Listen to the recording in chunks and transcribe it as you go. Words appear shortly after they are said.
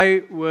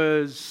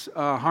Was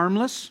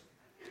harmless.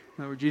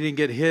 In other words, you didn't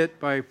get hit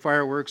by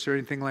fireworks or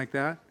anything like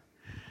that.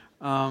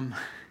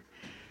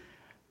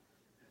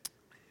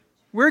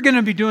 We're going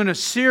to be doing a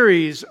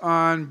series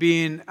on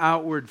being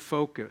outward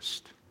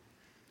focused.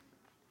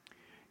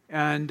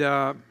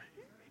 And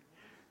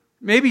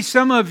maybe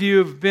some of you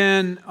have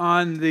been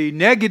on the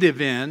negative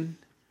end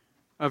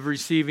of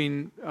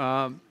receiving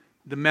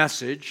the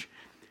message.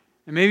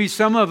 And maybe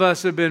some of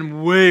us have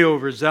been way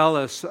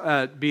overzealous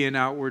at being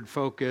outward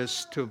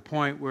focused to a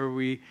point where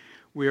we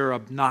are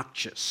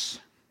obnoxious.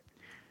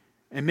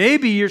 And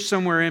maybe you're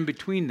somewhere in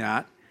between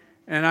that.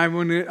 And I'm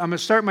going to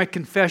start my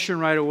confession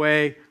right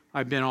away.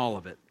 I've been all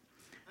of it.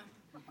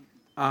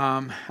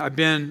 I've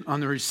been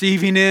on the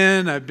receiving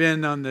end. I've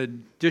been on the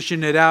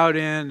dishing it out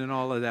end and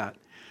all of that.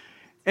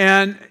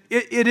 And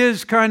it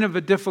is kind of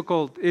a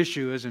difficult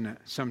issue, isn't it,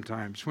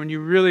 sometimes, when you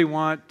really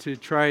want to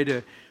try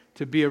to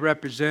be a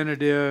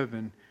representative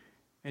and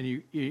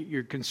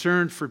you're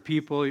concerned for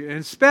people, and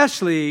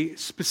especially,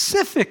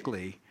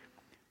 specifically,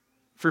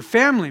 for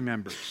family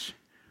members,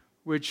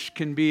 which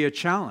can be a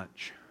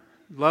challenge,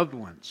 loved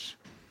ones,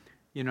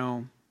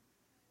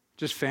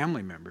 just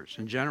family members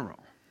in general.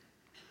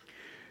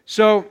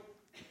 So,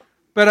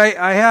 but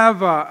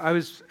I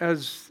was,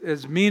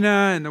 as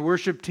Mina and the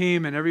worship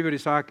team and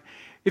everybody's talking,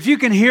 if you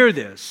can hear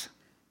this,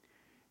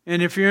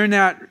 and if you're in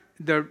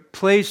the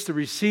place to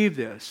receive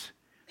this,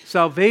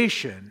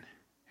 salvation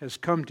has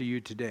come to you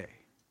today.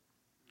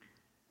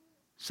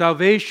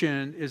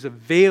 Salvation is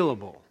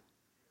available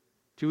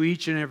to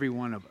each and every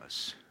one of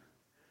us.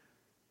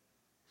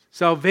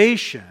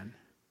 Salvation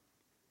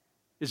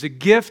is a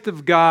gift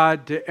of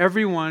God to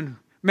everyone.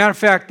 Matter of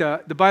fact,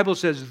 the Bible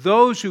says,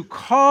 those who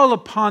call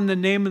upon the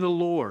name of the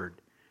Lord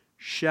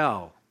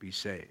shall be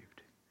saved.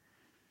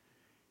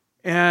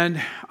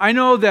 And I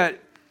know that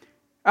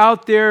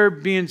out there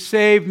being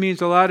saved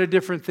means a lot of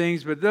different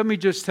things, but let me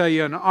just tell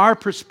you, in our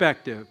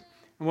perspective,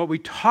 and what we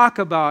talk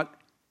about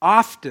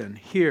often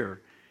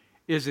here,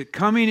 is it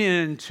coming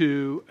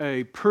into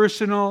a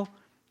personal,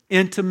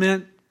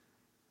 intimate,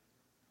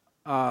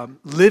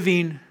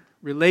 living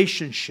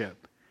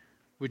relationship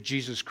with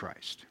Jesus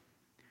Christ.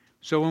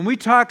 So when we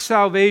talk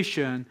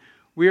salvation,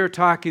 we are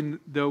talking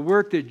the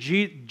work that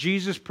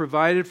Jesus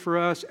provided for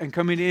us and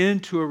coming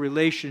into a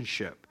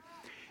relationship.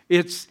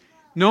 It's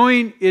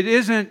knowing it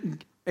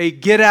isn't a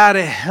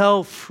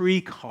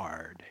get-out-of-hell-free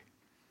card.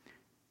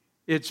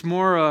 It's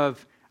more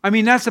of,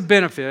 that's a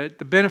benefit.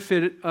 The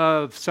benefit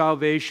of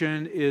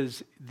salvation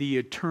is the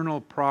eternal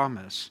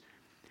promise.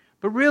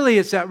 But really,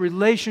 it's that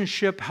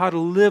relationship, how to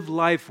live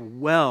life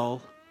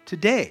well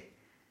today.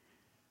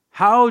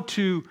 How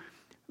to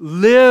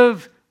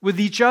live with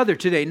each other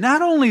today.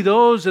 Not only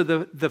those of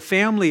the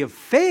family of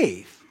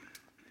faith,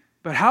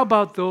 but how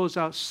about those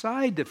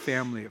outside the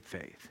family of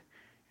faith?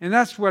 And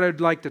that's what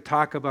I'd like to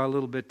talk about a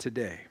little bit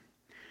today.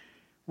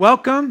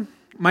 Welcome.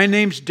 My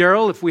name's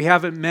Daryl. If we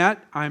haven't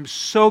met, I'm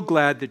so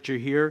glad that you're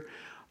here.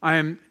 I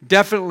am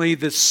definitely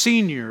the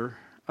senior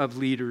of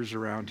leaders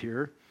around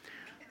here.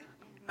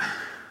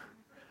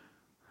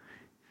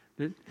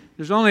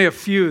 There's only a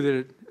few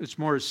that it's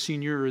more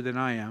senior than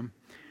I am.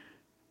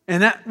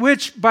 And that,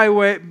 which, by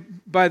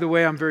the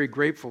way, I'm very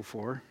grateful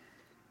for.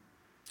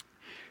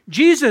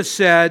 Jesus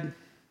said,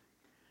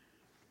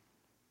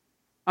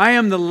 I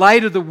am the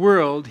light of the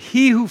world.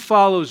 He who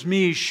follows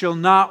me shall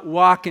not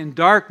walk in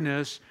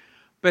darkness,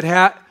 but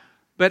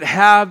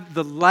have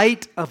the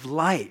light of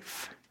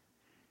life.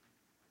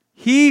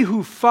 He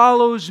who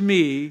follows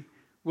me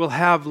will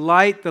have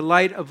the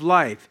light of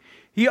life.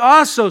 He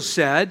also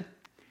said,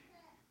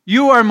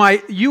 You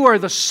are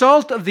the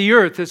salt of the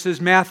earth. This is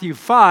Matthew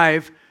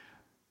 5.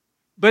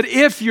 But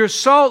if your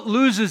salt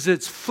loses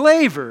its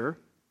flavor,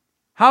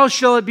 how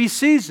shall it be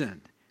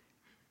seasoned?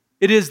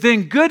 It is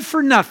then good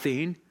for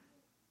nothing.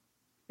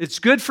 It's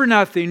good for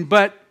nothing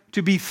but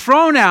to be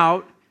thrown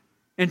out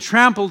and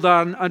trampled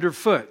on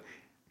underfoot.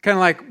 Kind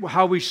of like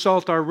how we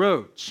salt our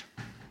roads.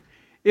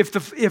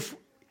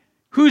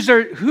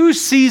 Who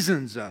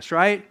seasons us,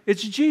 right?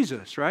 It's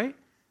Jesus, right?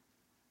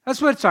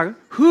 That's what it's talking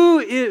about.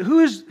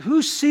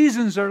 Who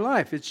seasons our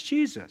life? It's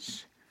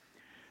Jesus.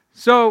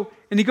 So,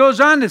 and he goes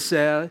on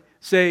to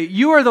say,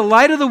 you are the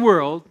light of the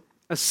world.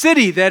 A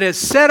city that is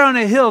set on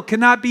a hill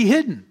cannot be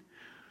hidden.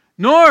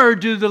 Nor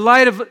do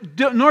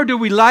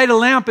we light a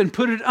lamp and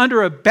put it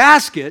under a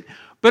basket,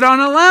 but on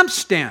a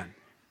lampstand.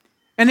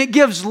 And it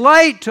gives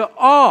light to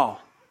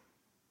all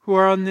who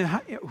are in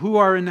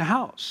the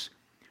house.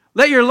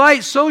 Let your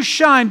light so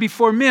shine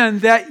before men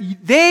that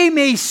they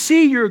may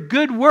see your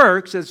good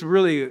works. That's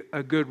really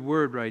a good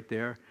word right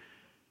there.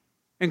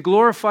 And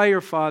glorify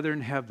your Father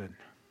in heaven.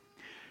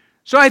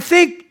 So I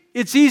think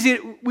it's easy.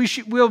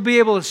 We'll be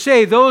able to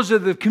say those are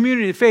the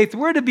community of faith.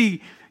 We're to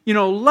be,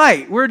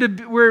 light. We're to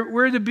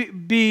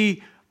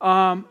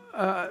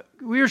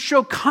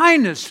show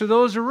kindness to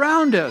those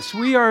around us.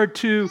 We are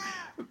to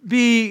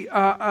be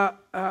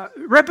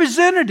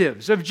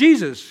representatives of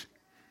Jesus.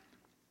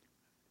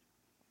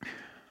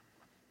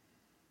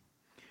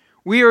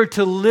 We are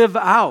to live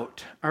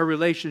out our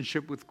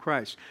relationship with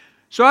Christ.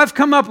 So I've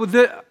come up with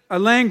a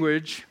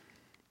language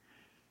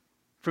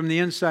from the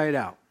inside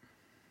out.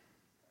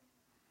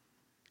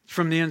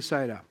 From the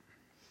inside out.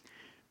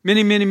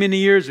 Many, many, many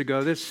years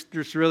ago, this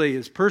really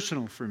is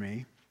personal for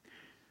me.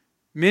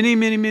 Many,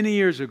 many, many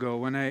years ago,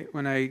 when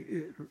I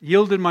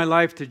yielded my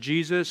life to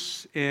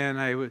Jesus, and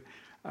I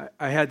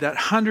had that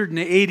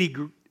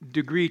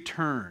 180-degree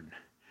turn,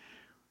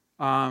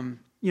 to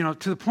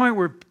the point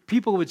where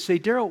people would say,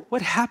 "Daryl,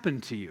 what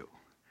happened to you?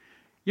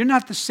 You're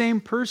not the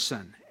same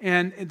person."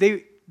 And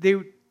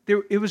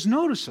it was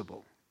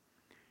noticeable.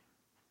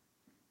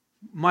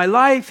 My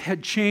life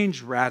had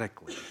changed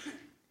radically.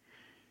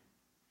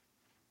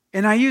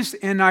 And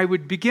I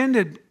would begin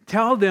to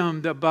tell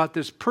them about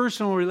this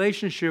personal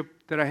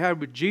relationship that I had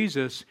with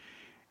Jesus.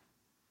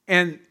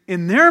 And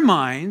in their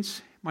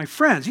minds, my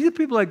friends, these are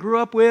people I grew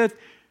up with,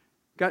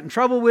 got in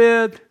trouble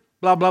with,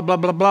 blah, blah, blah,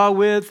 blah, blah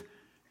with.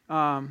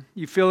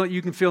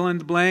 You can fill in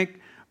the blank.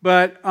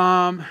 But,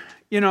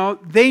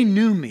 they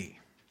knew me.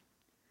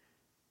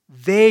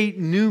 They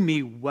knew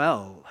me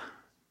well.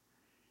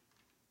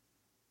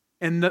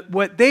 And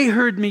what they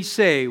heard me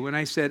say when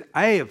I said,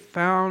 I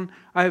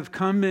have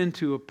come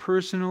into a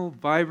personal,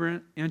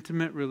 vibrant,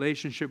 intimate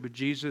relationship with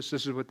Jesus,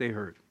 this is what they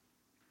heard.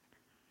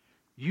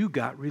 You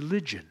got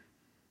religion.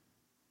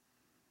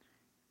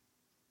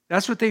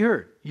 That's what they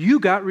heard.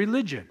 You got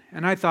religion.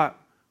 And I thought,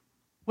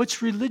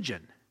 what's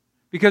religion?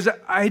 Because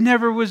I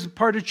never was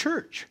part of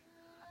church.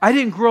 I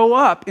didn't grow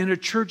up in a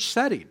church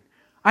setting.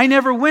 I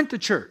never went to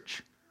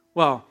church.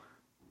 Well,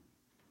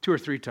 2 or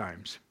 3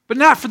 times. But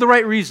not for the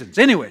right reasons.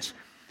 Anyways.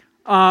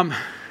 But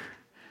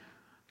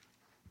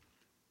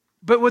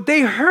what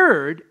they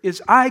heard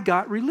is I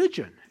got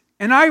religion.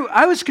 And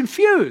I was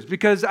confused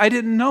because I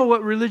didn't know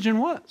what religion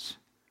was.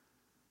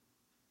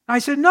 I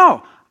said,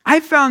 no, I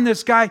found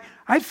this guy,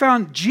 I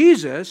found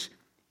Jesus,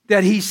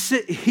 that he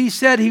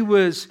said he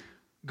was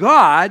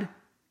God,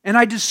 and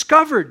I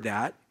discovered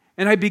that,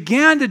 and I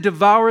began to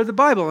devour the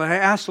Bible, and I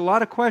asked a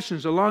lot of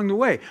questions along the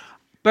way.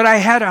 But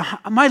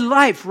my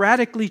life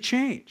radically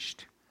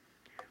changed.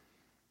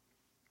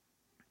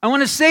 I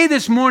want to say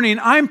this morning,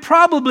 I'm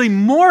probably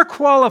more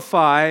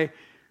qualified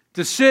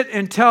to sit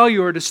and tell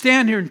you, or to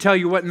stand here and tell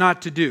you what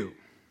not to do,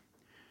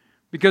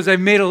 because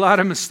I've made a lot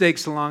of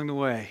mistakes along the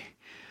way.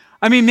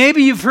 I mean,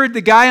 maybe you've heard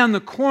the guy on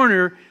the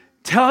corner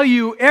tell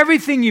you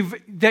everything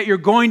that you're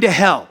going to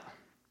hell.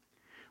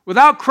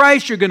 Without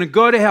Christ, you're going to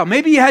go to hell.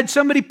 Maybe you had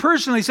somebody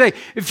personally say,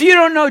 if you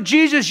don't know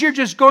Jesus, you're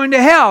just going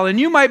to hell. And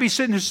you might be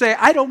sitting there saying,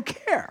 I don't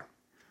care.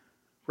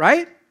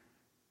 Right?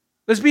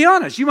 Let's be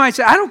honest. You might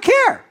say, I don't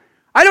care.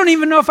 I don't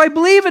even know if I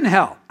believe in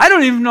hell. I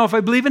don't even know if I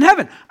believe in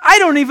heaven. I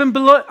don't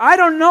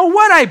know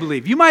what I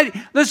believe.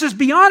 Let's just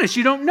be honest,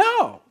 you don't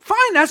know.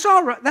 Fine, that's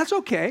all right. That's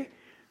okay.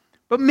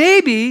 But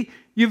maybe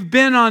you've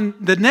been on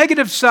the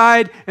negative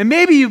side, and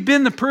maybe you've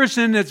been the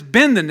person that's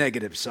been the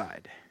negative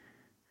side.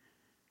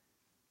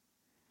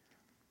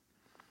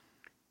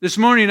 This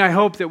morning, I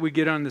hope that we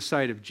get on the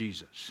side of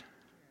Jesus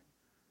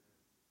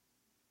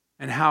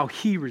and how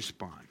he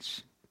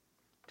responds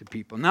to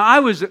people. Now, I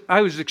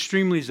was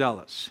extremely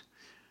zealous.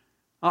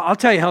 I'll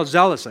tell you how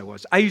zealous I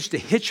was. I used to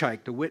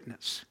hitchhike to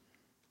witness.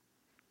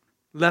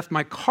 Left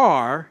my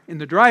car in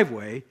the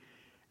driveway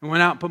and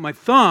went out and put my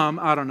thumb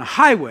out on the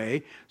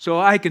highway so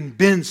I can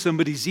bend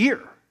somebody's ear.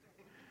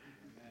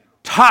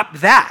 Top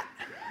that.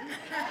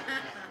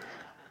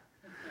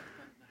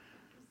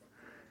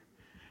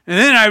 And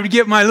then I would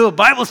get my little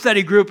Bible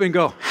study group and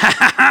go, ha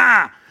ha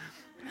ha.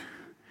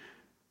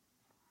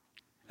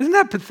 Isn't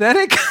that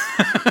pathetic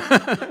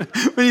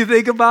when you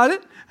think about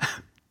it?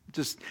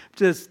 Just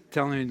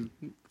telling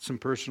some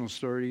personal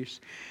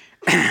stories.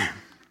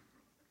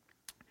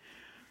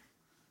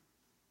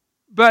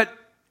 But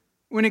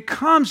when it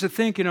comes to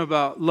thinking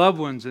about loved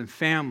ones and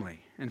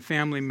family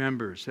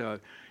members,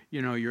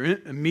 your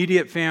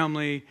immediate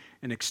family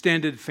and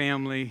extended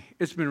family,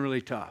 it's been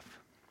really tough.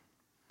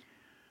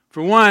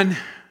 For one,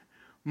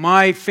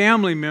 my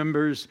family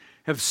members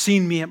have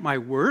seen me at my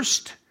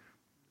worst.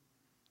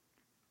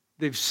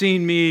 They've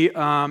seen me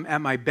at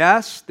my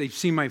best. They've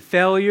seen my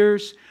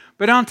failures.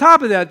 But on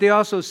top of that, they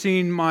also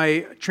seen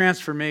my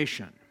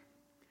transformation.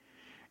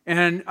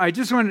 And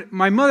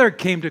my mother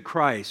came to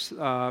Christ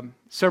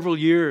several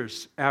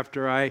years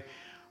after I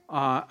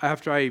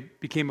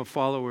became a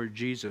follower of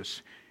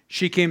Jesus.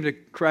 She came to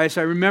Christ.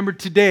 I remember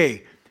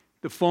today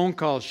the phone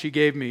call she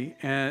gave me,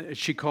 and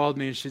she called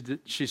me and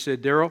she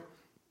said, Daryl,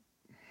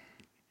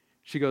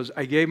 she goes,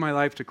 I gave my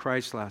life to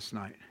Christ last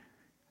night.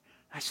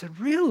 I said,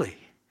 really?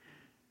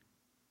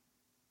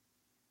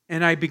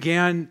 And I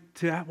began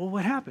to,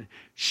 what happened?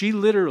 She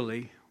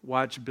literally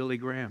watched Billy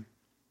Graham.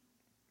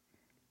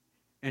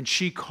 And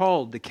she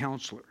called the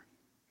counselor.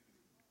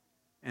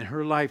 And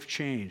her life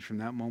changed from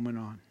that moment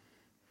on.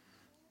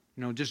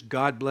 Just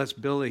God bless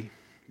Billy,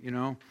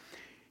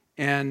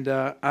 And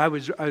I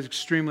was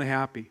extremely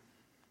happy.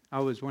 I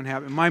was one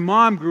happy. My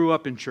mom grew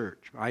up in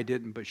church. I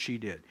didn't, but she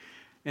did.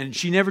 And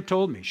she never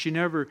told me. She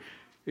never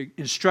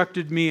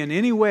instructed me in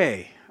any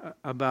way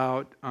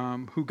about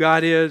who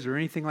God is or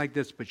anything like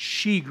this, but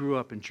she grew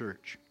up in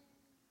church.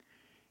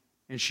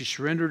 And she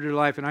surrendered her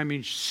life, and I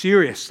mean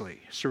seriously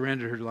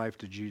surrendered her life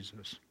to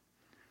Jesus.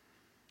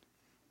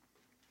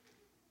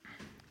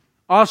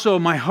 Also,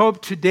 my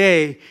hope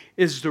today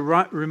is to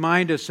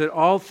remind us that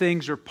all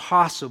things are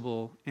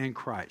possible in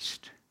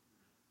Christ.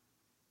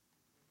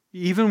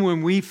 Even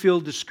when we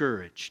feel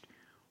discouraged,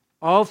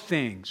 all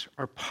things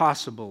are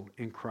possible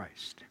in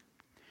Christ.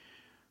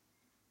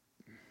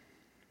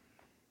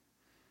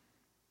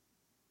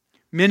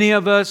 Many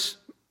of us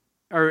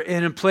are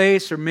in a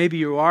place, or maybe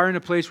you are in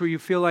a place where you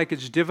feel like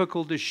it's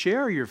difficult to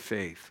share your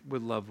faith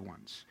with loved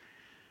ones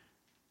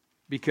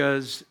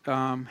because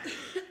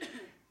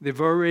they've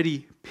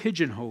already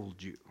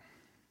pigeonholed you.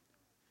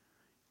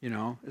 You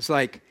know, it's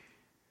like,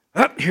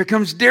 oh, here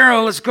comes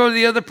Daryl, let's go to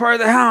the other part of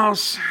the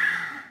house.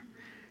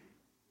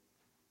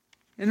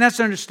 And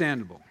that's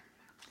understandable.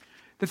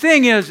 The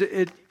thing is,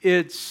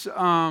 it's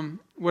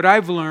what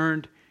I've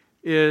learned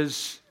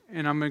is,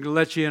 and I'm going to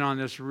let you in on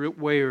this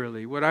way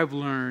early. What I've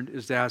learned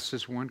is to ask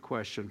this one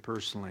question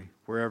personally,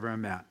 wherever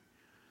I'm at.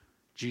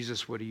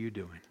 Jesus, what are you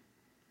doing?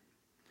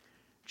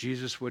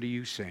 Jesus, what are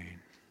you saying?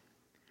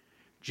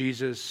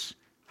 Jesus,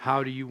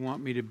 how do you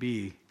want me to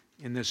be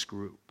in this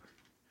group?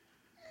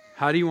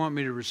 How do you want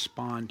me to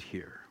respond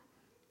here?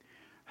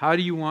 How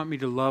do you want me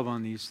to love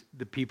on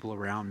the people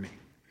around me?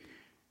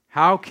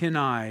 How can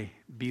I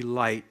be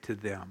light to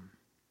them?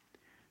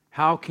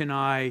 How can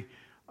I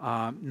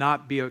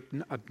not be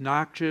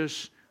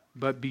obnoxious,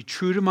 but be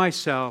true to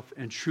myself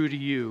and true to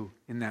you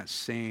in that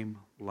same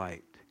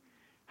light?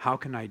 How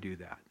can I do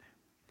that?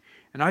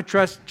 And I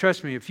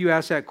trust me, if you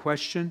ask that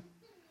question,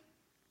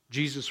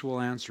 Jesus will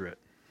answer it.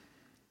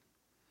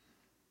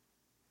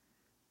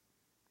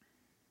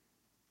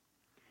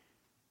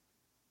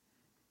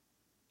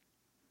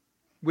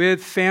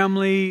 With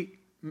family,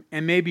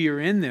 and maybe you're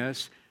in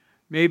this,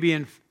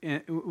 maybe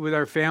with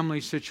our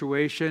family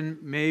situation,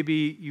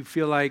 maybe you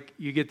feel like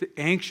you get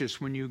anxious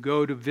when you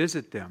go to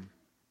visit them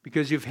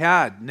because you've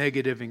had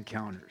negative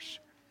encounters.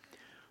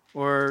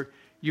 Or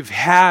you've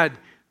had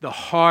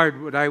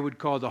what I would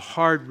call the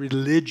hard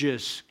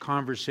religious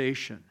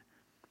conversation.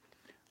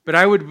 But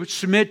I would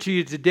submit to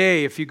you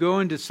today, if you go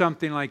into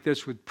something like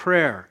this with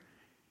prayer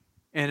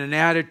and an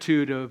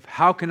attitude of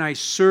how can I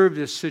serve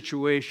this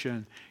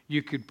situation,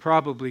 you could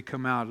probably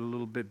come out a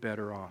little bit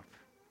better off.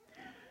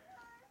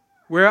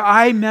 Where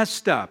I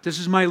messed up, this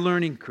is my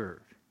learning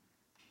curve,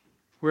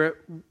 where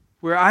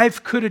I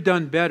could have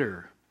done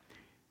better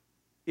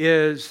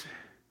is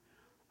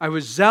I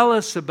was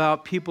zealous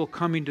about people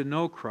coming to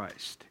know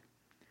Christ.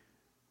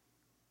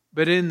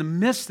 But in the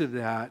midst of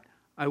that,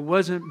 I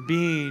wasn't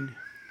doing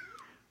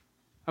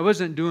it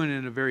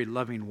in a very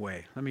loving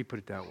way. Let me put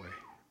it that way.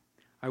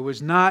 I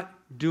was not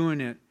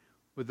doing it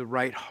with the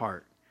right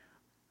heart.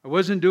 I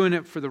wasn't doing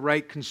it for the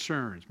right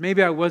concerns.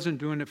 Maybe I wasn't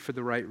doing it for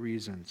the right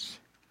reasons.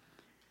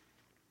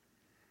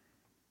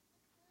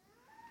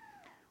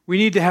 We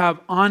need to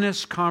have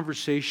honest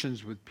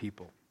conversations with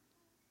people.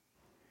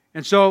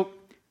 And so,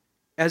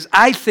 as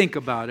I think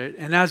about it,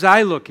 and as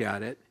I look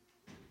at it,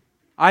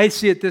 I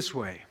see it this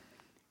way.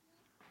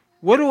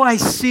 What do I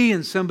see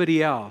in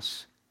somebody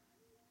else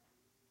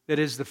that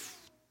is the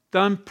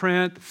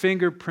thumbprint, the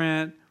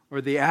fingerprint, or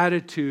the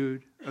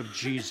attitude of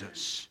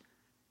Jesus?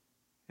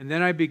 And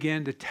then I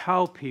began to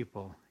tell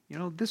people,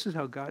 this is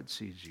how God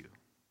sees you.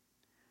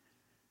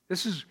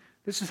 This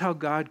is how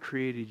God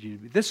created you.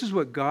 This is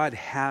what God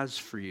has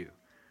for you.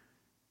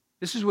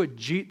 This is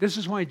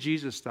why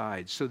Jesus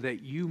died, so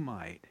that you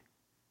might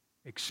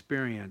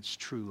experience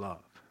true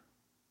love.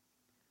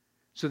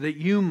 So that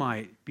you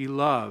might be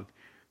loved.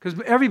 Because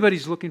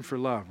everybody's looking for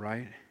love,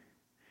 right?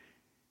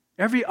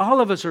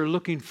 All of us are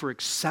looking for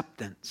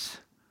acceptance.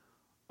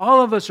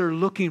 All of us are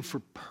looking for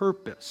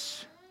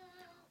purpose.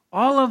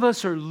 All of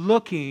us are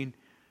looking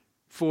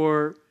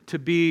to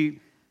be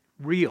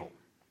real.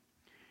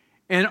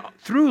 And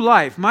through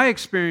life, my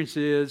experience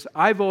is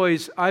I've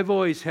always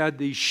had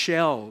these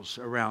shells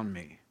around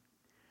me.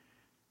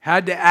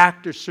 Had to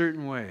act a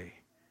certain way.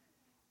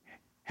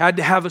 Had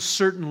to have a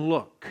certain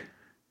look.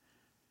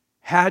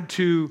 Had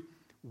to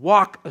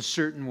walk a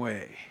certain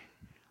way.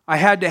 I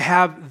had to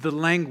have the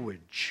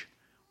language.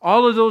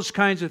 All of those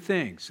kinds of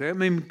things. I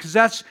mean,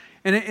 because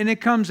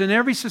it comes in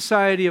every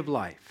society of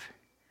life.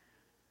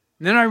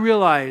 And then I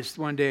realized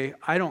one day,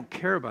 I don't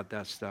care about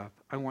that stuff.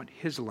 I want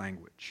His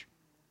language.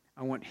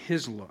 I want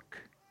His look.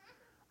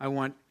 I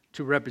want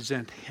to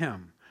represent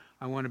Him.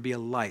 I want to be a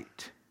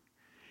light.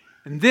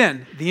 And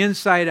then, the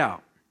inside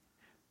out.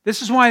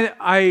 This is why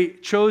I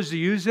chose to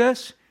use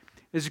this,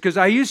 is because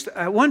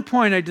at one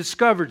point I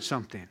discovered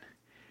something.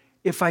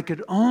 If I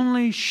could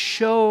only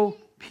show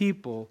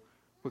people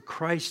what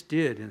Christ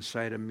did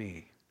inside of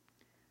me,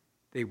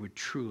 they would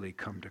truly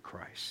come to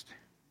Christ.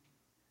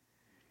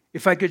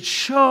 If I could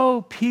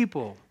show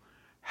people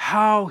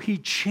how He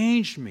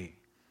changed me,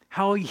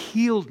 how He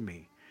healed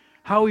me,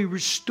 how He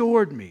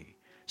restored me.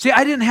 See,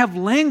 I didn't have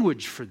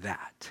language for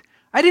that.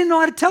 I didn't know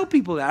how to tell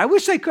people that. I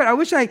wish I could. I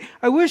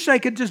wish I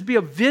could just be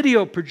a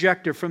video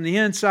projector from the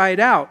inside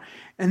out.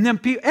 And then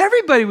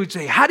everybody would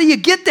say, "How do you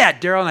get that,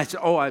 Daryl?" And I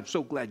said, "Oh, I'm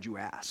so glad you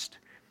asked."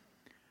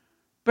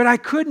 But I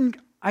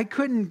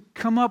couldn't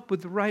come up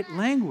with the right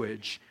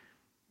language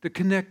to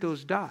connect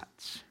those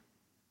dots.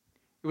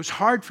 It was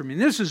hard for me.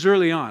 And this is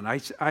early on.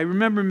 I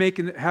remember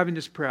having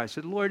this prayer. I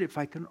said, Lord, if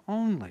I can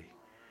only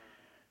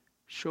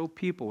show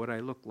people what I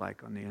look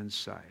like on the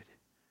inside,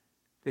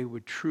 they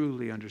would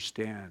truly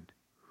understand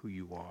who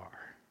you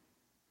are.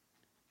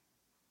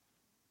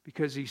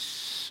 Because He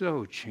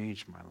so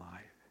changed my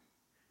life.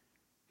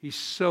 He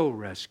so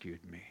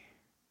rescued me.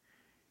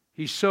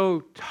 He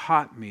so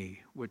taught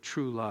me what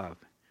true love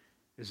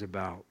is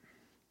about.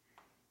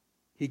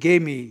 He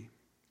gave me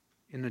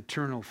an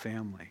eternal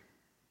family.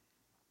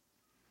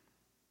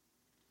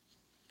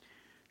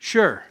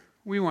 Sure,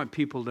 we want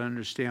people to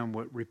understand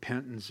what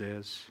repentance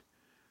is.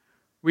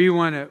 We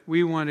want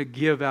to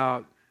give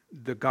out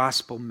the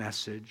gospel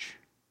message.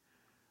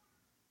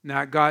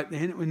 Not God,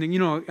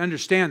 and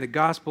understand the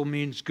gospel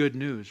means good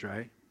news,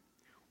 right?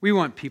 We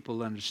want people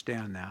to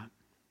understand that.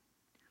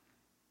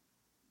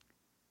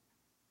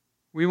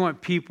 We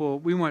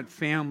want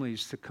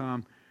families to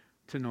come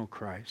to know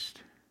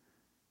Christ.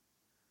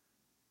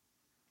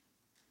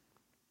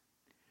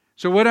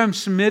 So what I'm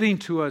submitting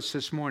to us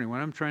this morning,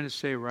 what I'm trying to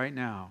say right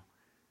now,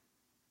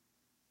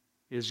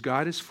 is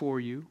God is for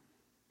you.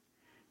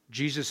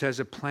 Jesus has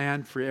a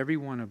plan for every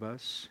one of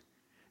us.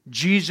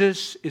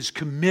 Jesus is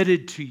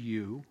committed to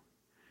you.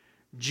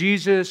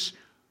 Jesus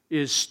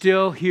is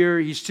still here.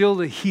 He's still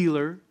the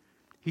healer.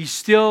 He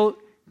says,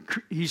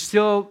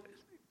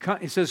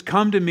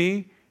 come to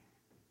me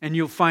and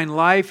you'll find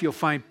life, you'll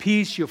find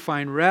peace, you'll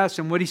find rest.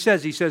 And what He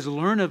says,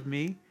 learn of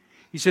me.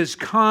 He says,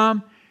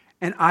 come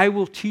and I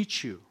will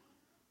teach you.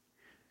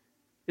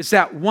 It's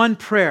that one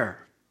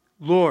prayer,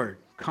 Lord,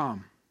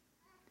 come.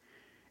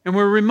 And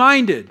we're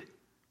reminded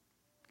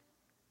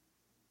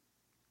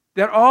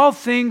that all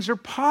things are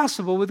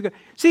possible with God.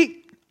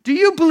 See, do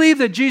you believe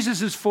that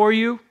Jesus is for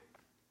you?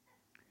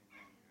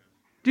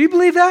 Do you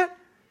believe that?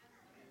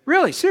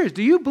 Really, serious.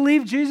 Do you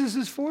believe Jesus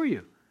is for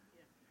you?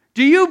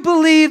 Do you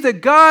believe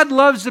that God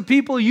loves the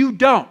people you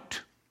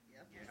don't?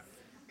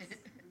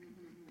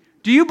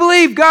 Do you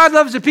believe God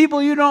loves the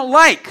people you don't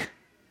like?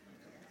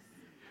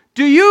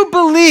 Do you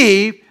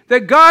believe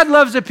that God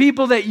loves the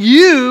people that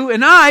you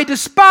and I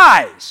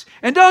despise?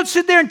 And don't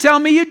sit there and tell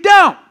me you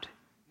don't.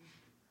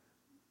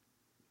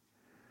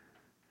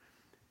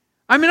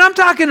 I mean, I'm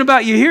talking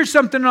about you hear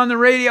something on the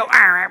radio,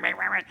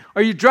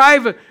 or you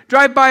drive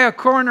by a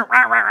corner,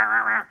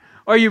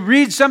 or you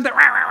read something,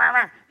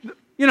 that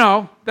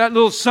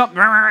little something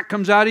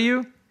comes out of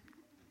you.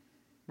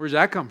 Where's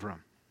that come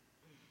from?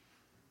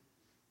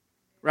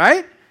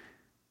 Right?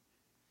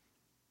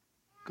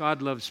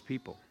 God loves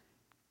people.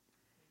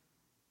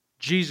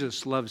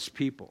 Jesus loves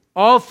people.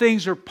 All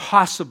things are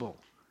possible.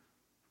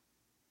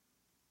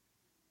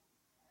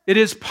 It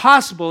is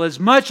possible, as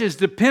much as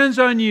depends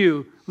on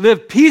you,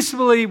 live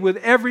peacefully with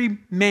every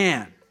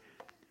man.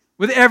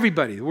 With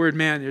everybody. The word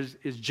man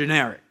is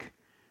generic.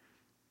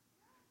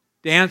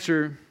 The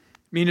answer,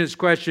 Mina's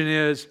question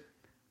is,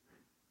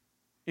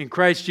 in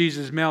Christ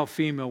Jesus, male,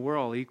 female, we're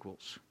all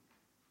equals.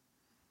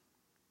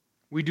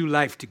 We do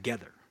life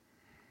together.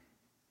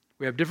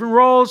 We have different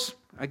roles,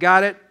 I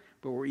got it,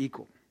 but we're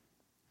equal.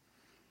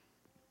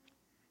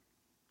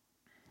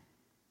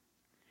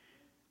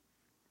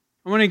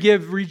 I want to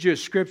read you a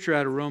scripture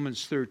out of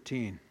Romans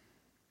 13.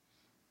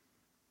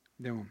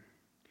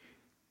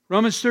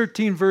 Romans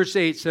 13 verse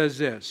 8 says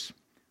this,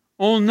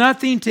 owe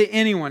nothing to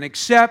anyone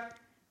except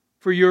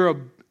for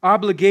your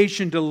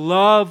obligation to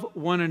love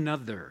one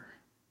another.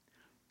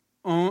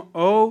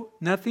 Owe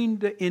nothing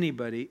to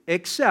anybody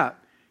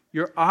except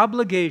your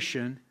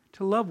obligation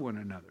to love one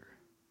another.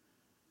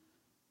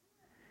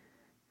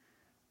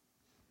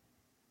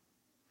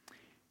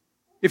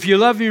 If you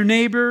love your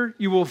neighbor,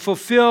 you will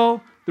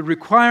fulfill the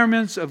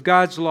requirements of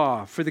God's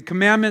law. For the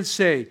commandments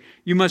say,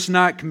 you must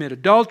not commit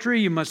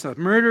adultery, you must not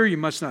murder, you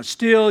must not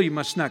steal, you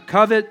must not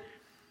covet.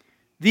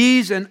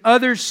 These and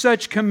other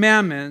such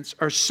commandments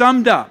are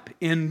summed up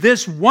in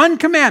this one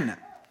commandment.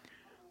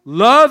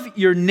 Love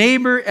your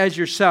neighbor as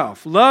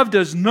yourself. Love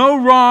does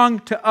no wrong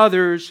to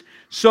others,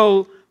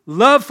 so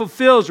love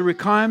fulfills the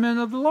requirement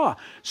of the law.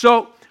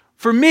 So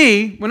for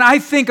me, when I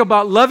think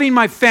about loving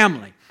my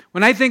family,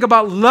 when I think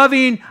about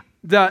loving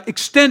the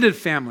extended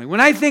family,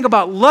 when I think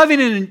about loving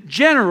in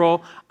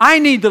general, I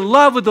need to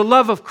love with the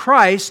love of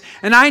Christ,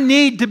 and I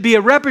need to be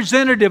a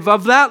representative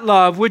of that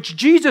love, which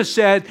Jesus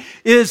said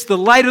is the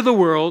light of the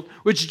world,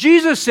 which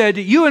Jesus said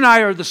that you and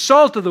I are the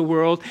salt of the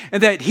world,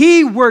 and that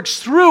He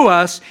works through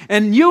us,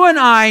 and you and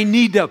I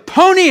need to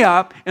pony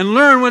up and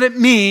learn what it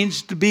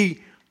means to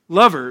be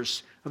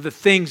lovers of the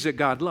things that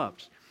God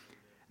loves.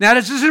 Now,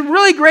 this is a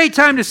really great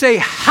time to say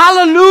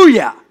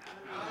hallelujah.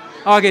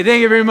 Okay,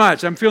 thank you very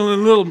much. I'm feeling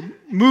a little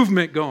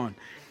movement going.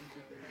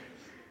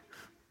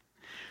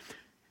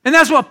 And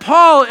that's what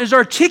Paul is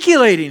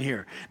articulating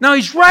here. Now,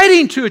 he's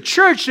writing to a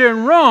church there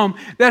in Rome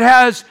that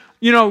has,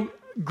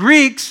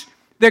 Greeks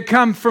that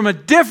come from a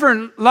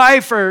different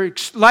life or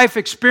life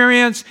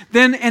experience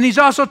and he's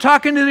also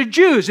talking to the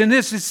Jews. And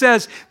it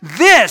says,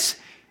 this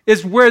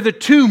is where the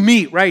two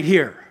meet right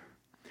here.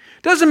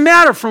 Doesn't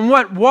matter from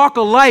what walk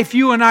of life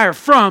you and I are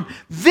from.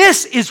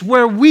 This is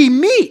where we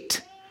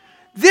meet.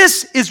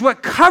 This is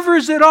what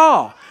covers it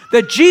all.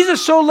 That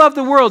Jesus so loved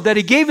the world that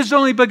he gave his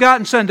only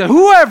begotten Son, that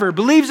whoever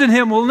believes in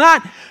him will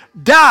not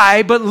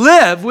die but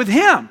live with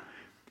him.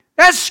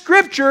 That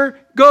scripture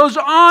goes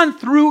on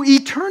through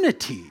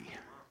eternity.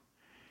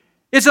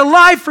 It's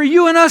alive for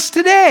you and us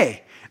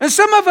today. And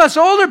some of us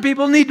older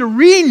people need to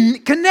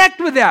reconnect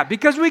with that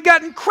because we've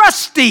gotten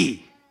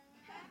crusty.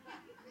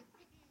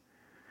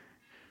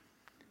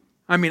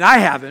 I mean, I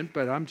haven't,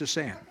 but I'm just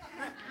saying.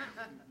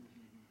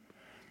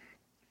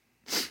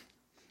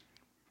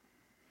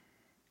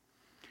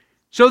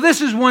 So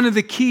this is one of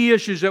the key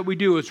issues that we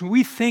do is when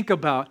we think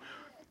about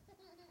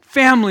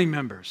family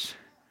members,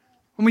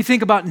 when we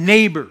think about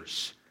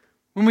neighbors,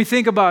 when we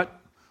think about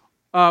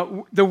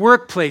the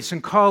workplace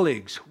and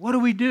colleagues, what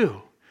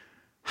do?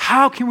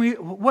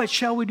 What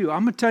shall we do?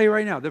 I'm going to tell you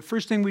right now, the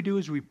first thing we do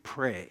is we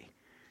pray,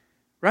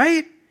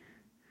 right?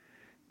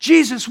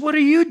 Jesus, what are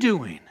you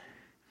doing?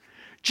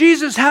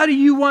 Jesus, how do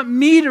you want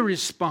me to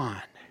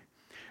respond?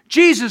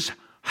 Jesus,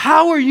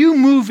 how are you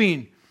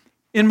moving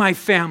in my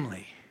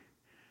family?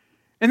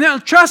 And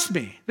then, trust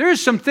me,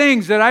 there's some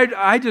things that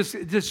I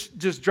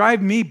just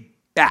drive me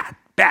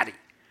batty.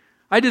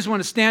 I just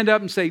want to stand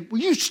up and say, will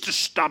you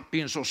just stop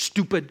being so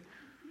stupid?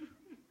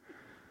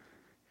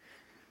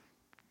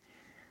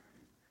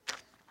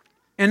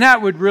 And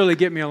that would really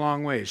get me a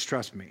long ways,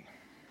 trust me.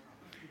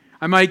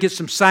 I might get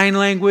some sign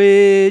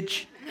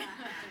language,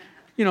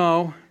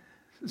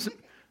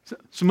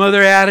 some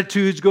other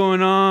attitudes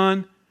going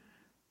on.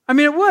 I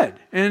mean, it would,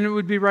 and it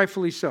would be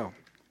rightfully so,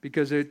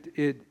 because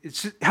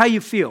it's how you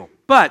feel.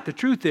 But the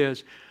truth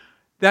is,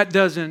 that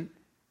doesn't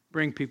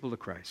bring people to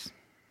Christ.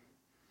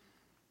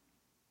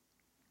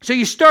 So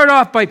you start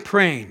off by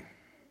praying.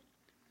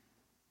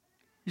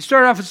 You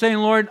start off with saying,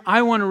 Lord,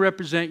 I want to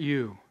represent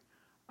you.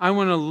 I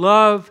want to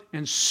love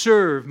and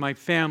serve my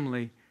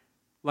family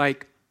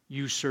like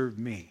you serve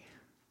me.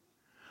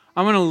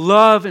 I want to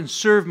love and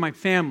serve my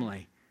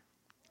family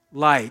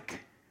like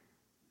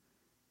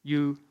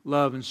you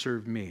love and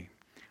serve me.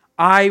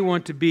 I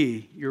want to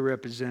be your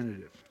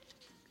representative.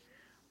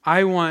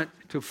 I want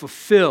to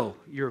fulfill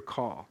your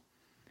call.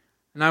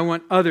 And I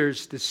want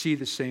others to see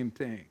the same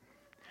thing.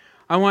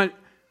 I want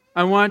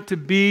to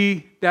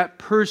be that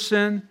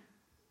person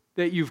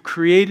that you've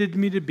created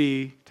me to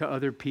be to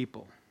other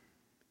people.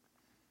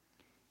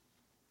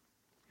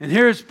 And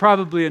here's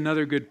probably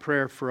another good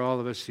prayer for all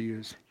of us to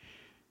use.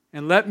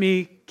 And let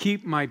me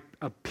keep my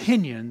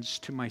opinions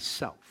to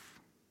myself.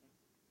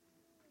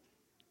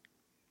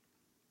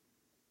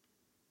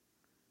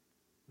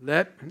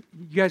 You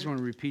guys want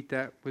to repeat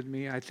that with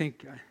me? I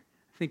think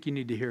you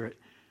need to hear it.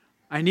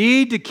 I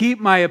need to keep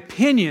my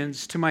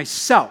opinions to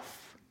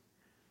myself.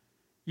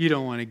 You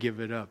don't want to give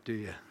it up, do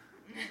you?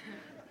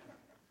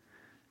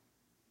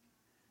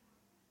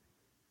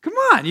 Come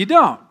on, you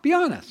don't. Be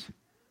honest.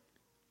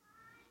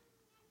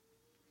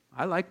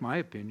 I like my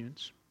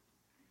opinions.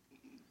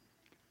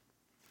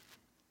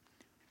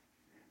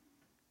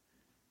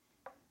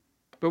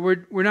 But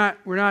we're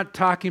not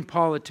talking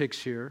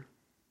politics here.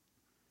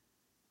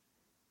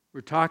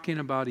 We're talking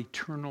about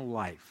eternal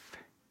life.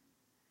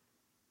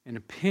 And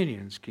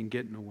opinions can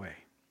get in the way.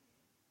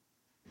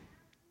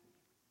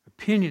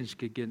 Opinions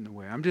could get in the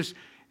way.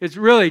 It's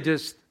really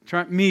just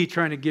me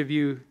trying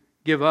to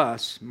give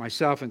us,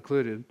 myself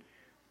included,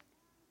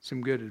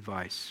 some good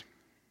advice.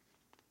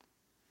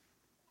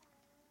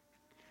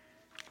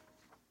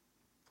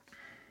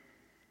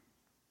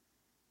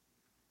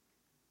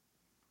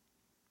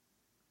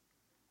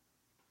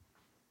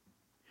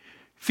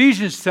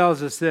 Ephesians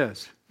tells us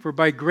this, for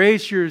by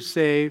grace you're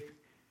saved,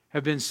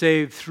 have been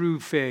saved through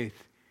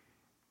faith,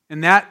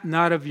 and that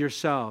not of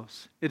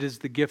yourselves. It is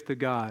the gift of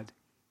God,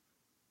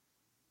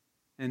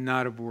 and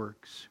not of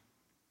works,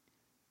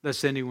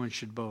 lest anyone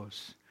should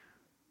boast.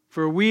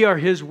 For we are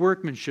his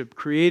workmanship,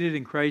 created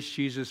in Christ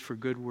Jesus for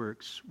good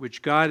works,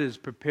 which God has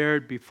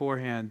prepared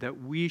beforehand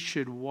that we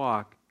should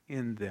walk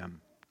in them.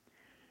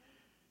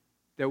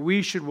 That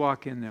we should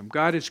walk in them.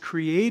 God has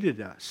created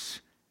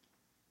us.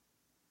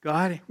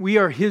 We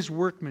are his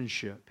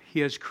workmanship.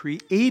 He has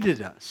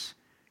created us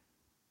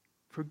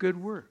for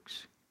good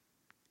works.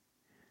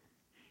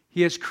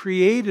 He has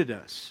created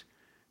us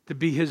to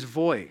be his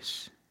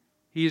voice.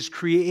 He has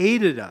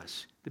created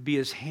us to be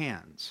his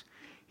hands.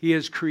 He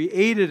has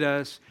created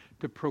us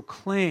to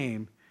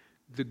proclaim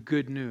the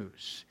good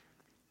news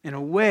in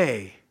a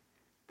way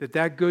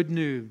that good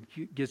news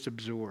gets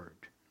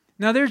absorbed.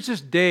 Now there's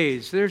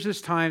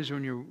just times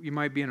when you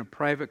might be in a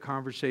private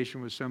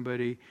conversation with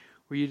somebody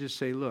where you just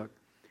say, look,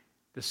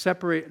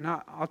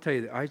 now I'll tell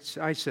you, I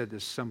said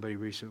this to somebody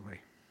recently.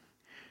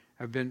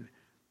 I've been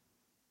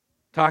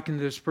talking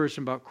to this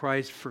person about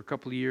Christ for a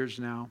couple of years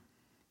now.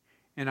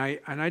 And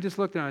I just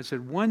looked at him and I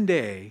said, one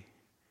day,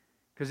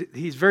 because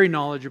he's very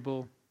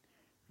knowledgeable,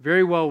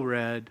 very well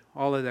read,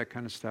 all of that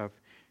kind of stuff.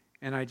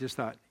 And I just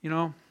thought,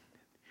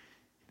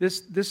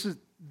 this is,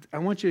 I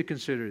want you to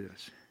consider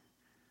this.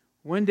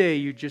 One day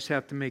you just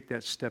have to make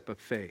that step of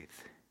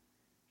faith.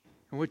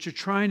 And what you're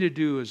trying to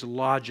do is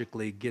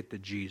logically get to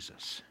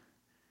Jesus.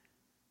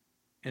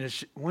 And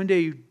one day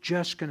you're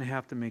just going to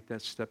have to make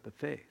that step of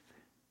faith.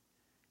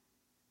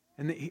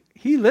 And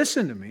he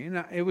listened to me,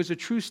 and it was a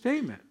true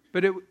statement.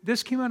 But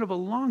this came out of a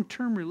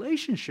long-term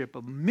relationship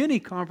of many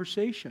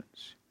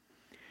conversations.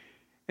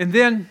 And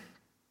then,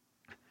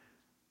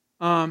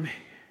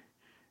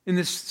 in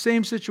this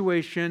same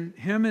situation,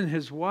 him and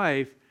his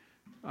wife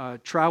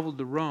traveled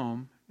to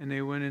Rome, and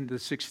they went into the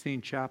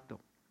Sistine Chapel.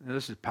 Now,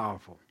 this is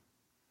powerful.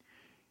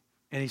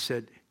 And he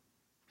said,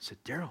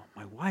 Daryl,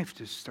 my wife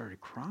just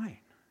started crying.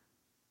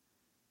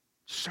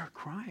 Start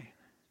crying.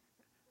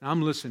 Now,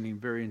 I'm listening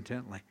very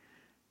intently.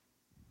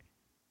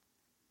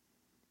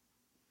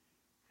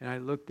 And I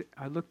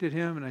looked at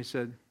him and I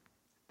said,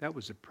 that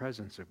was the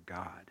presence of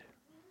God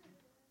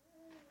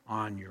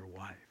on your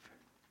wife.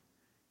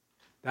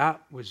 That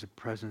was the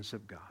presence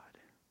of God.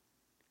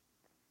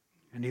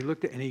 And he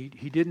looked at, and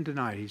he didn't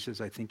deny it. He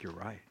says, I think you're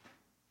right.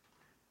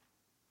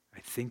 I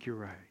think you're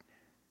right.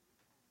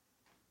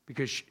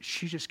 Because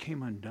she just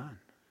came undone.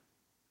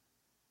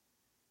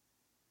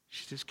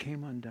 She just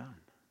came undone.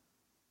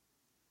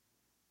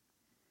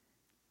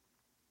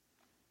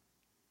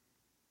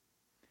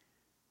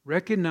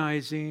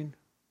 Recognizing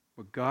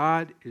what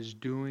God is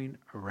doing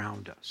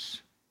around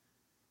us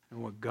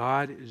and what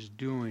God is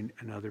doing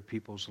in other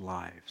people's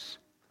lives,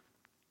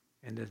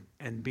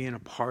 and being a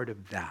part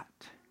of that.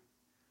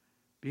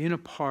 Being a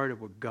part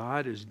of what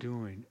God is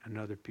doing in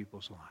other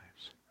people's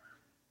lives,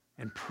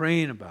 and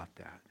praying about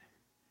that,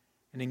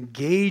 and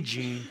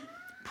engaging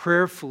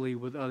prayerfully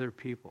with other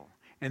people.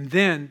 And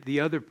then the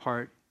other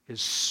part is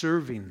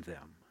serving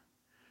them.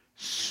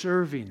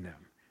 Serving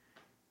them.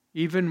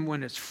 Even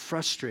when it's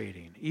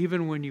frustrating,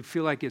 even when you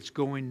feel like it's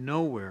going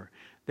nowhere,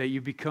 that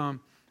you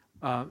become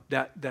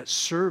that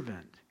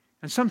servant.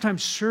 And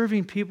sometimes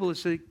serving people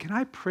is say, can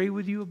I pray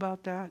with you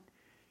about that?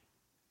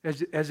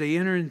 As they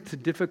enter into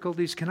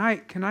difficulties, can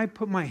I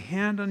put my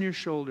hand on your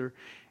shoulder,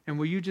 and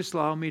will you just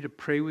allow me to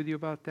pray with you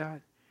about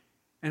that?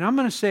 And I'm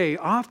going to say,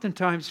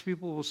 oftentimes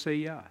people will say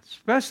yes,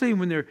 especially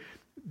when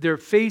they're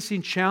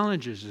facing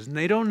challenges and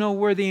they don't know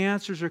where the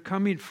answers are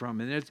coming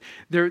from, and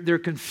they're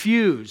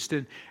confused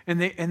and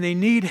they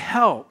need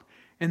help,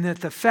 and that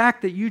the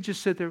fact that you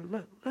just sit there,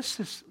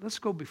 let's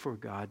go before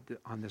God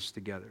on this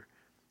together,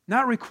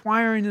 not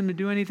requiring them to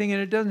do anything,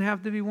 and it doesn't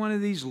have to be one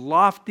of these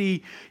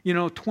lofty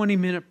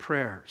 20-minute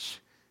prayers.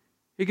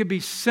 It could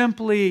be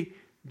simply,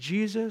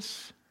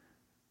 Jesus,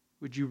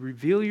 would you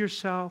reveal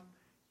yourself,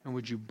 and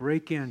would you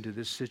break into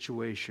this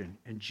situation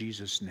in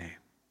Jesus' name?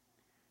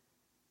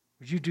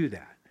 Would you do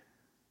that?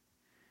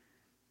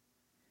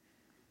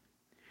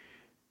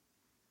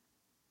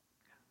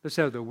 Let's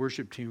have the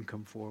worship team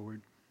come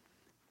forward.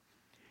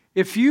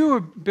 If you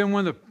have been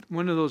one of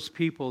those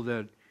people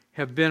that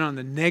have been on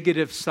the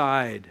negative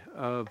side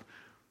of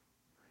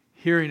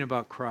hearing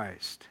about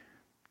Christ,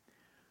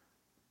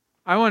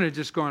 I want to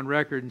just go on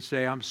record and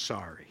say I'm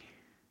sorry.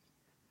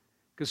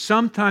 Because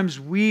sometimes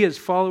we as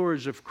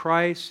followers of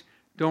Christ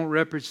don't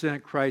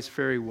represent Christ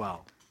very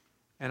well.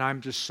 And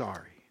I'm just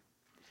sorry.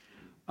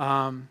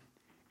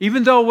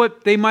 Even though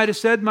what they might have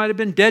said might have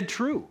been dead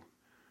true.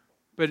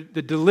 But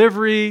the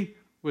delivery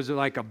was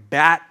like a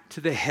bat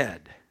to the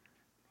head.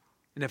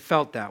 And it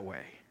felt that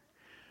way.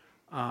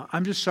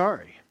 I'm just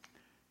sorry.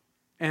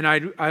 And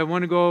I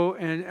want to go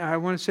and I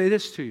want to say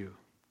this to you.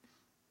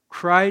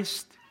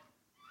 Christ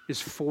is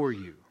for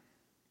you.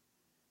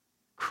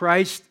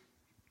 Christ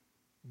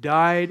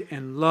died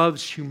and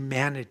loves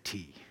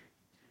humanity.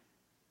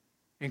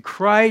 And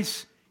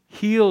Christ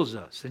heals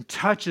us and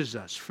touches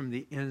us from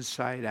the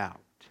inside out.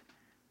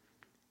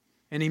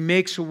 And He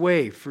makes a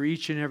way for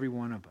each and every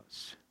one of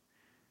us.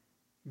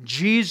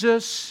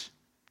 Jesus,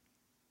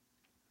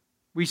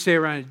 we say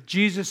around it,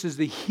 Jesus is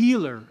the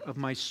healer of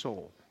my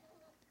soul.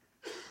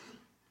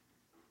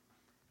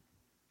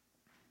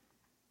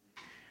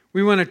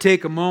 We want to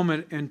take a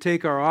moment and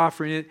take our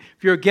offering.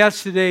 If you're a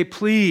guest today,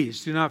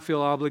 please do not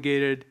feel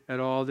obligated at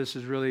all. This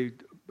is really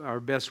our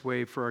best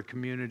way for our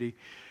community.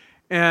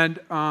 And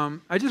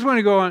I just want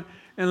to go on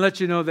and let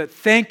you know that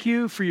thank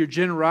you for your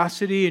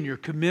generosity and your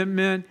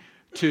commitment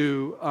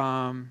to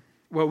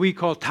what we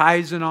call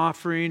tithes and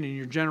offering, and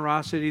your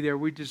generosity there.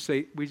 We just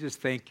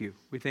thank you.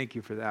 We thank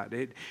you for that.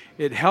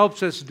 It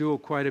helps us do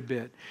quite a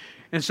bit.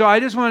 And so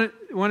I just want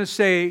to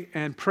say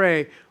and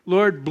pray,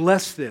 Lord,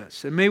 bless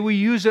this, and may we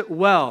use it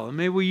well, and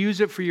may we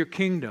use it for your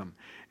kingdom,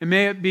 and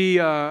may it be,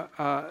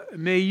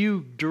 may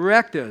you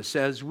direct us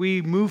as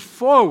we move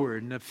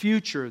forward in the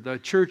future, the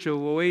Church of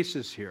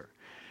Oasis here.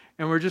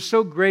 And we're just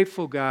so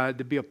grateful, God,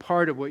 to be a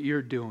part of what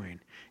you're doing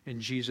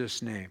in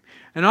Jesus' name.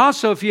 And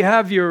also, if you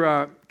have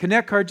your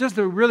Connect card, just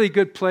a really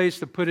good place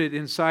to put it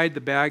inside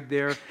the bag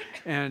there.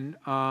 And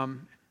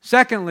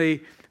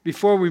secondly,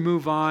 before we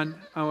move on,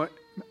 I want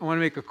to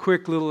make a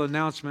quick little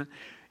announcement.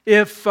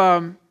 If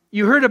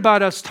you heard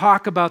about us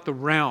talk about the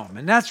Realm,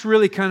 and that's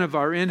really kind of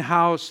our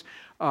in-house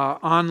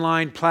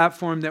online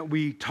platform that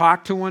we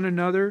talk to one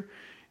another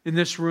in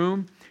this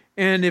room.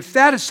 And if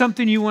that is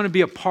something you want to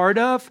be a part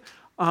of,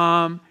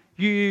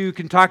 You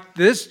can talk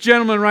to this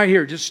gentleman right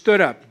here, just stood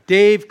up,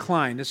 Dave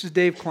Klein. This is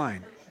Dave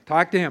Klein.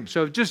 Talk to him.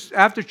 So just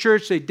after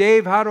church, say,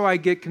 Dave, how do I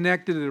get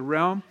connected to the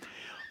realm?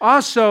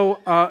 Also,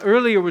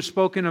 earlier was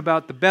spoken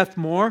about the Beth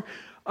Moore.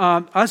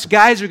 Us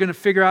guys are going to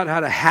figure out how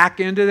to hack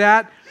into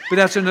that, but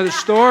that's another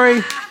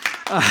story.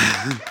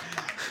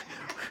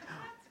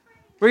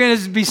 We're going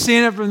to be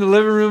seeing it from the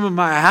living room of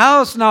my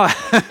house. No.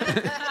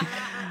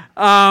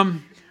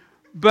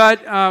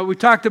 But we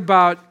talked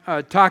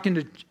about talking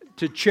to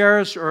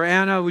Cherish or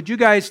Anna. Would you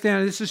guys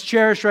stand? This is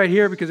Cherish right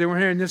here because they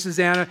weren't here, and this is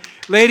Anna.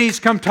 Ladies,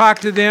 come talk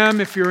to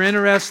them if you're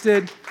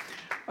interested.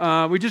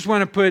 We just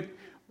want to put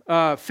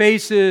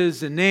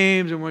faces and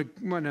names, and we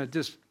want to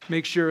just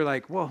make sure,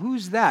 like, well,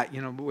 who's that?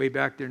 You know, way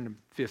back there in the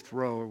fifth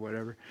row or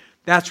whatever.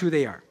 That's who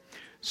they are.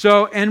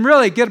 So, and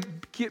really,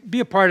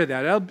 be a part of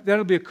that.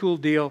 That'll be a cool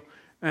deal.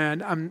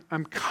 And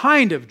I'm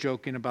kind of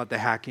joking about the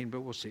hacking, but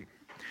we'll see.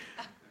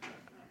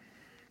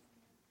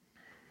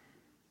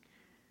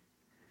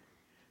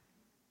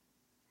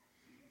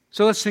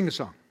 So let's sing a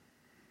song.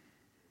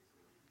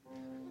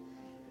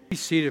 Be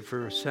seated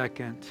for a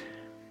second.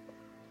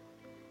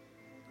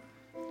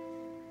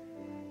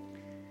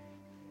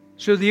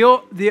 So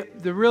the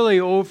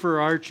really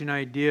overarching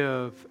idea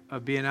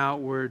of being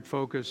outward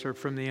focused or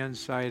from the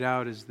inside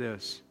out is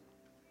this.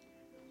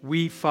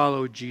 We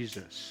follow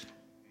Jesus.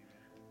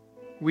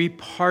 We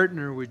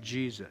partner with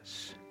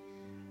Jesus.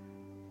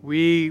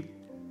 We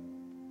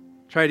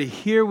try to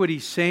hear what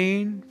He's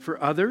saying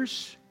for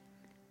others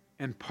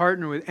and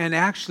partner with, and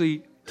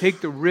actually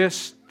take the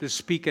risk to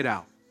speak it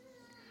out.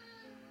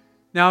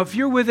 Now, if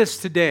you're with us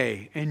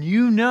today and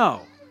you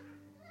know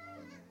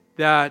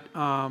that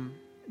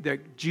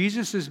that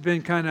Jesus has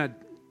been kind of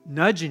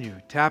nudging you,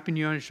 tapping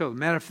you on the shoulder,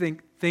 matter of fact,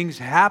 things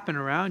happen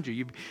around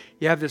you.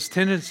 You have this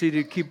tendency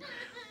to keep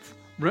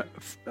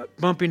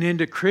bumping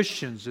into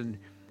Christians and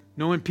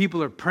knowing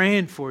people are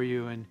praying for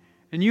you, and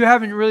you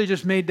haven't really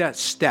just made that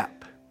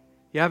step.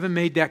 You haven't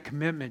made that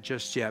commitment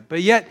just yet.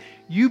 But yet,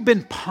 you've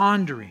been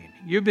pondering.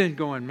 You've been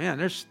going, man,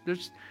 there's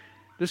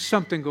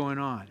something going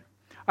on.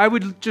 I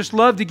would just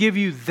love to give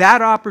you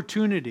that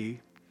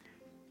opportunity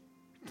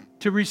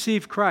to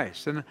receive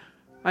Christ. And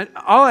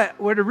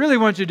what I really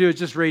want you to do is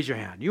just raise your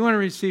hand. You want to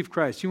receive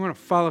Christ. You want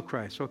to follow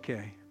Christ.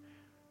 Okay.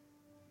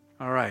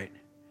 All right.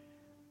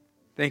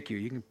 Thank you.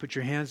 You can put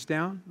your hands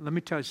down. Let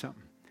me tell you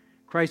something.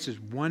 Christ is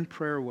one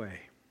prayer away.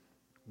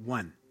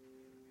 One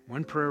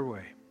prayer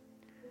away.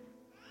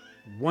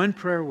 One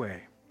prayer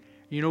away.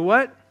 You know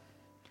what?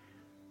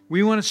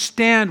 We want to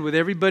stand with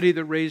everybody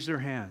that raised their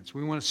hands.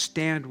 We want to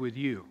stand with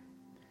you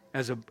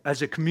as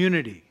a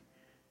community,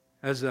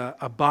 as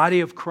a body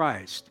of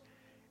Christ.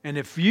 And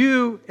if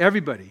you,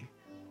 everybody,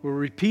 will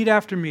repeat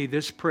after me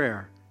this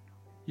prayer,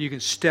 you can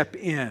step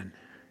in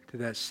to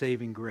that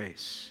saving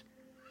grace.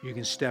 You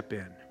can step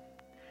in.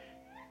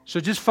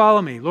 So just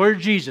follow me. Lord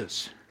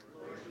Jesus.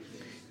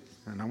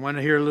 And I want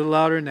to hear a little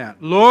louder than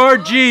that.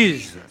 Lord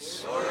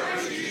Jesus.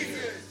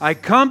 I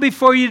come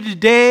before you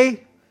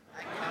today.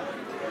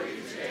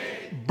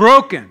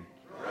 Broken.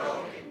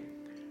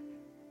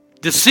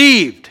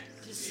 Deceived.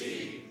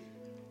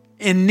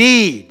 In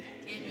need.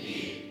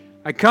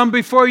 I come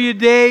before you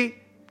today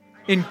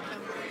in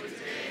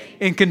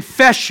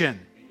confession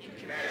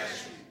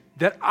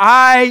that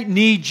I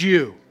need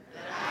you.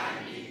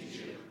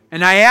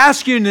 And I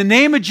ask you in the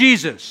name of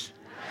Jesus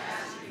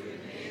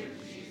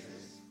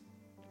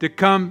to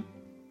come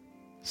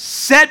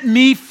set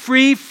me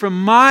free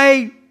from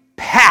my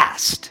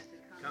past.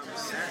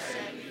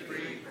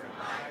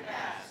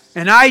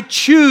 And I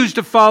choose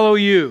to follow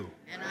you.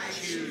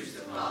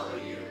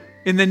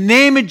 In the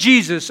name of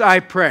Jesus, I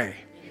pray.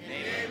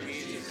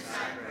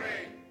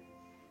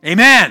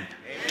 Amen.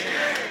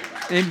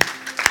 Amen.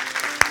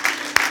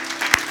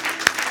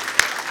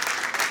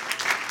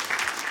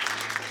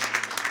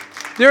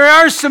 There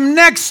are some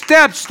next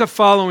steps to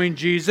following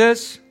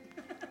Jesus.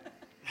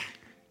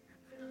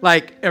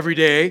 Like every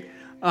day.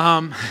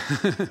 But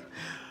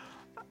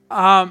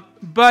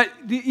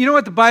you know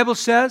what the Bible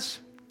says?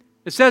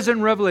 It says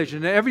in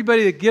Revelation that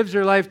everybody that gives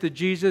their life to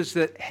Jesus,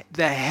 that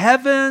the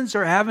heavens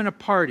are having a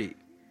party.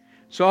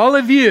 So all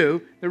of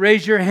you that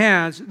raise your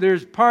hands,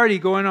 there's a party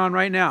going on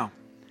right now.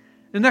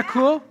 Isn't that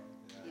cool?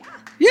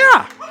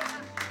 Yeah.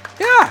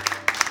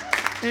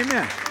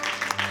 Amen.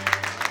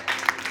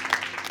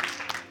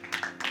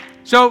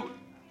 So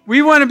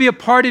we want to be a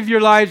part of your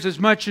lives as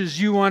much as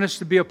you want us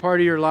to be a part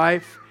of your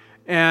life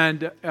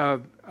and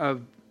of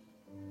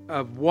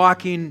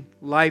walking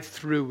life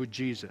through with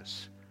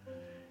Jesus.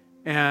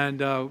 And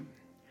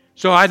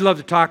so I'd love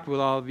to talk with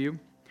all of you.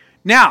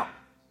 Now,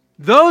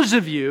 those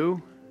of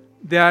you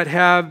that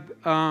have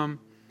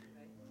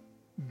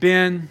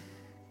been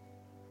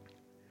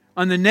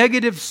on the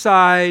negative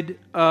side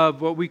of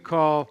what we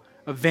call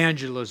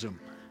evangelism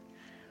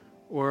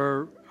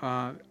or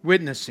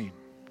witnessing,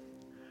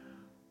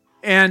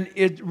 and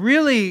it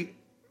really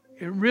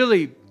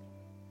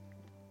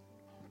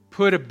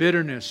put a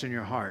bitterness in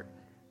your heart.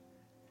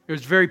 It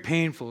was very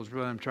painful, is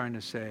what I'm trying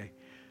to say.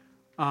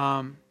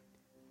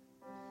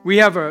 We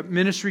have a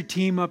ministry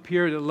team up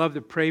here that love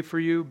to pray for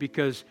you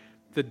because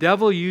the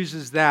devil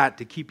uses that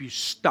to keep you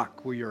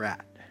stuck where you're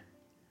at.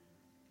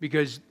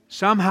 Because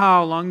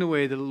somehow along the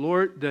way,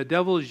 the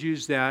devil has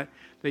used that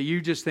you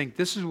just think,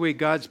 this is the way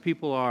God's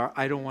people are,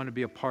 I don't want to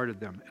be a part of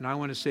them. And I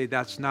want to say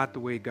that's not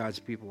the way God's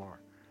people are.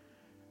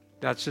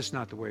 That's just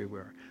not the way we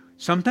are.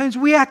 Sometimes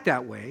we act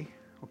that way,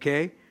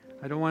 okay?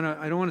 I don't want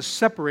to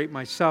separate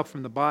myself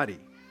from the body.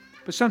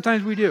 But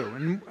sometimes we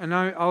do, and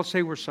I'll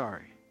say we're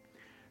sorry.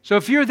 So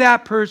if you're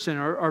that person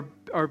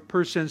or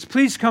persons,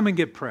 please come and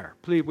get prayer.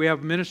 Please, we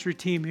have a ministry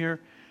team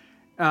here.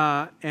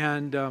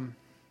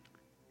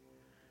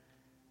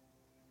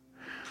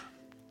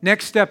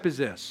 Next step is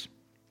this.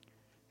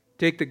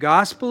 Take the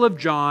Gospel of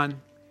John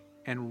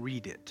and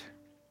read it.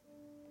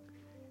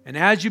 And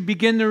as you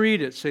begin to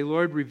read it, say,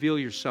 Lord, reveal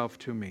yourself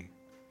to me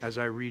as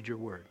I read your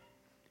word.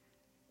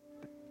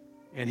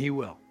 And He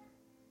will.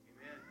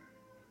 Amen.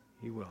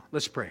 He will.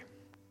 Let's pray.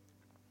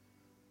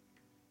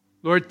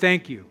 Lord,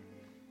 thank you.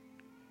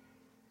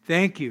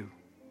 Thank you.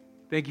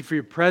 Thank you for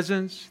your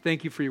presence.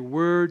 Thank you for your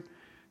word.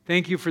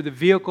 Thank you for the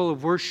vehicle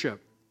of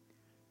worship.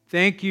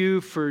 Thank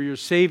you for your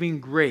saving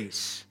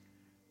grace.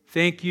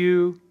 Thank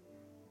you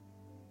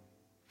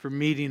for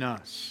meeting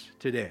us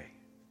today.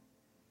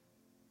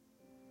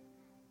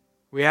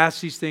 We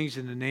ask these things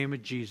in the name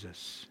of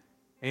Jesus.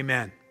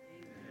 Amen.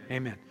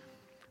 Amen.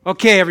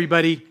 Okay,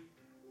 everybody.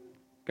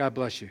 God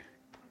bless you.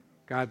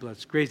 God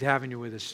bless. Great having you with us.